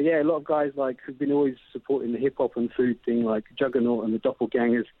 And, a lot of guys who've been always supporting the hip-hop and food thing, like Juggernaut and the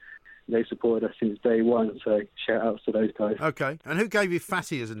Doppelgangers. They supported us since day one, so shout-outs to those guys. Okay. And who gave you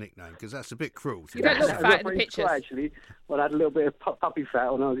Fatty as a nickname? Because that's a bit cruel. You don't look fat in the pictures. Actually. Well, I had a little bit of puppy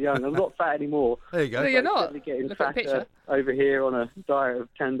fat when I was young. I'm not fat anymore. There you go. No, you're not. Getting Look at the picture. Over here on a diet of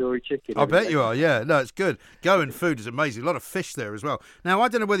tandoori chicken. I bet you are, yeah. No, it's good. Goan food is amazing. A lot of fish there as well. Now, I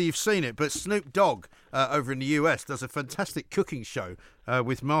don't know whether you've seen it, but Snoop Dogg over in the US does a fantastic cooking show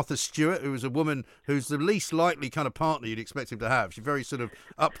with Martha Stewart, who is a woman who's the least likely kind of partner you'd expect him to have. She's a very sort of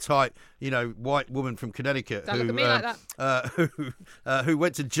uptight, white woman from Connecticut Don't look at me like that. Who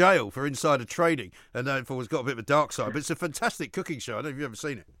went to jail for insider trading and therefore has got a bit of a dark side. But it's a fantastic cooking show. I don't know if you've ever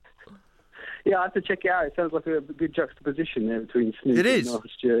seen it. Yeah, I have to check it out. It sounds like a good juxtaposition there between Snoop and Arthur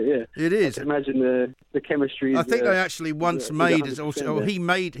Stewart. Yeah, it is. I can imagine the chemistry. I think they actually once made,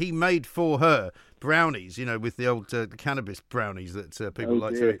 he made for her brownies, with the old cannabis brownies that people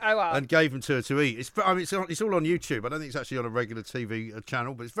like to eat, and gave them to her to eat. It's all on YouTube. I don't think it's actually on a regular TV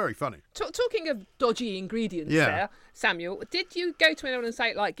channel, but it's very funny. Talking of dodgy ingredients there, Samuel, did you go to anyone and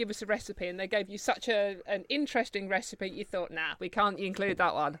say, give us a recipe, and they gave you such an interesting recipe, you thought, nah, we can't include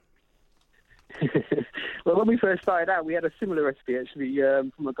that one? Well, when we first started out, we had a similar recipe, actually,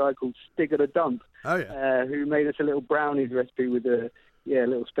 from a guy called Stig at a Dump, who made us a little brownies recipe with a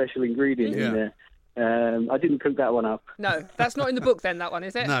little special ingredient in there. I didn't cook that one up. No, that's not in the book then, that one,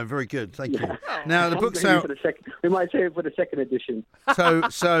 is it? No, very good, thank you. Now, the book's out... We might save it for the second edition. So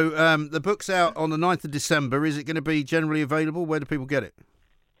the book's out on the 9th of December. Is it going to be generally available? Where do people get it?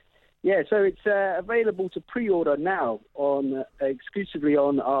 Yeah, so it's available to pre-order now exclusively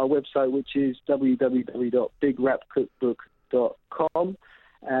on our website, which is www.bigrapcookbook.com.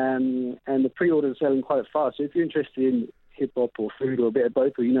 And the pre-orders are selling quite fast. So if you're interested in hip-hop or food or a bit of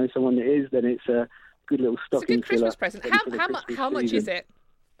both, or you know someone that is, then it's a good little stocking It's a good Christmas present. How much is it?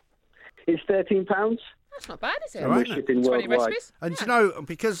 It's £13. That's not bad, is it? Right, 20 recipes. And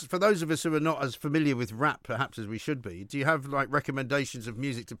because for those of us who are not as familiar with rap, perhaps as we should be, do you have recommendations of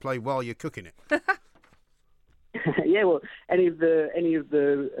music to play while you're cooking it? Yeah, well, any of the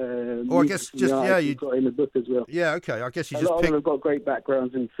or I guess you've got in the book as well. Yeah, okay. I guess you a lot of them have got great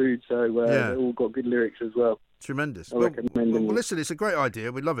backgrounds in food, so they've all got good lyrics as well. Tremendous. I recommend them. Well, listen, it's a great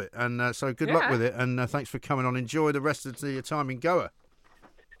idea. We love it, and so good luck with it. And thanks for coming on. Enjoy the rest of your time in Goa.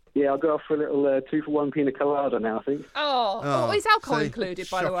 Yeah, I'll go off for a little 2-for-1 pina colada now, I think. Oh, is alcohol included,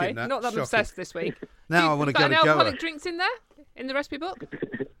 by the way? Not that I'm obsessed this week. Now I want to go to Goa. Any alcoholic drinks in there, in the recipe book?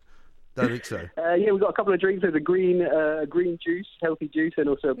 Don't think so. Yeah, we've got a couple of drinks. There's a green juice, healthy juice, and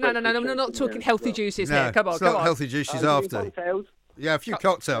also... No, we're not talking healthy juices here. Come on. Healthy juices after. Cocktails. Yeah, a few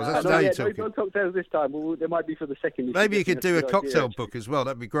cocktails. That's now you're talking. No cocktails this time. Well, there might be for the second. Maybe you could do a cocktail book as well.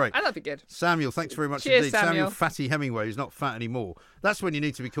 That'd be great. That'd be good. Samuel, thanks very much Cheers, indeed. Samuel Fatty Hemingway is not fat anymore. That's when you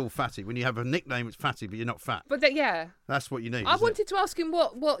need to be called Fatty. When you have a nickname, it's Fatty, but you're not fat. But that's what you need. I wanted to ask him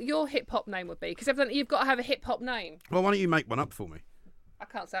what your hip hop name would be, because evidently you've got to have a hip hop name. Well, why don't you make one up for me? I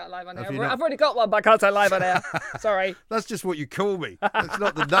can't say it live on air. I've already got one, but I can't say it live on air. Sorry. That's just what you call me. That's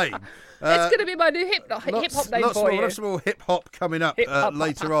not the name. It's going to be my new hip hop name for you. We'll have some more hip hop coming up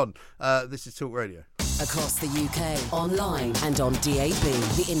later on. This is Talk Radio. Across the UK, online and on DAB,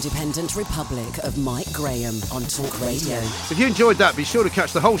 the Independent Republic of Mike Graham on Talk Radio. If you enjoyed that, be sure to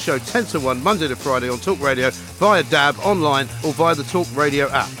catch the whole show 10 to 1, Monday to Friday on Talk Radio, via DAB, online or via the Talk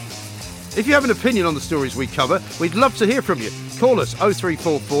Radio app. If you have an opinion on the stories we cover, we'd love to hear from you. Call us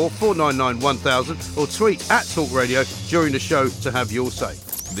 0344 499 1000 or tweet at Talk Radio during the show to have your say.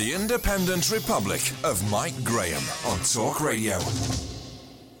 The Independent Republic of Mike Graham on Talk Radio.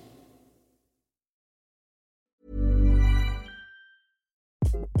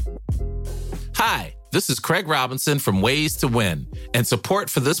 Hi, this is Craig Robinson from Ways to Win, and support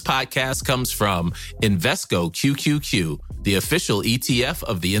for this podcast comes from Invesco QQQ, the official ETF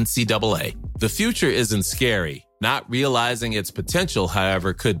of the NCAA. The future isn't scary. Not realizing its potential,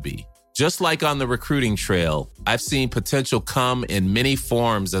 however, could be. Just like on the recruiting trail, I've seen potential come in many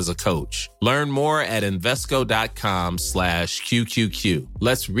forms as a coach. Learn more at Invesco.com/QQQ.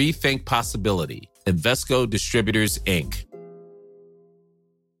 Let's rethink possibility. Invesco Distributors, Inc.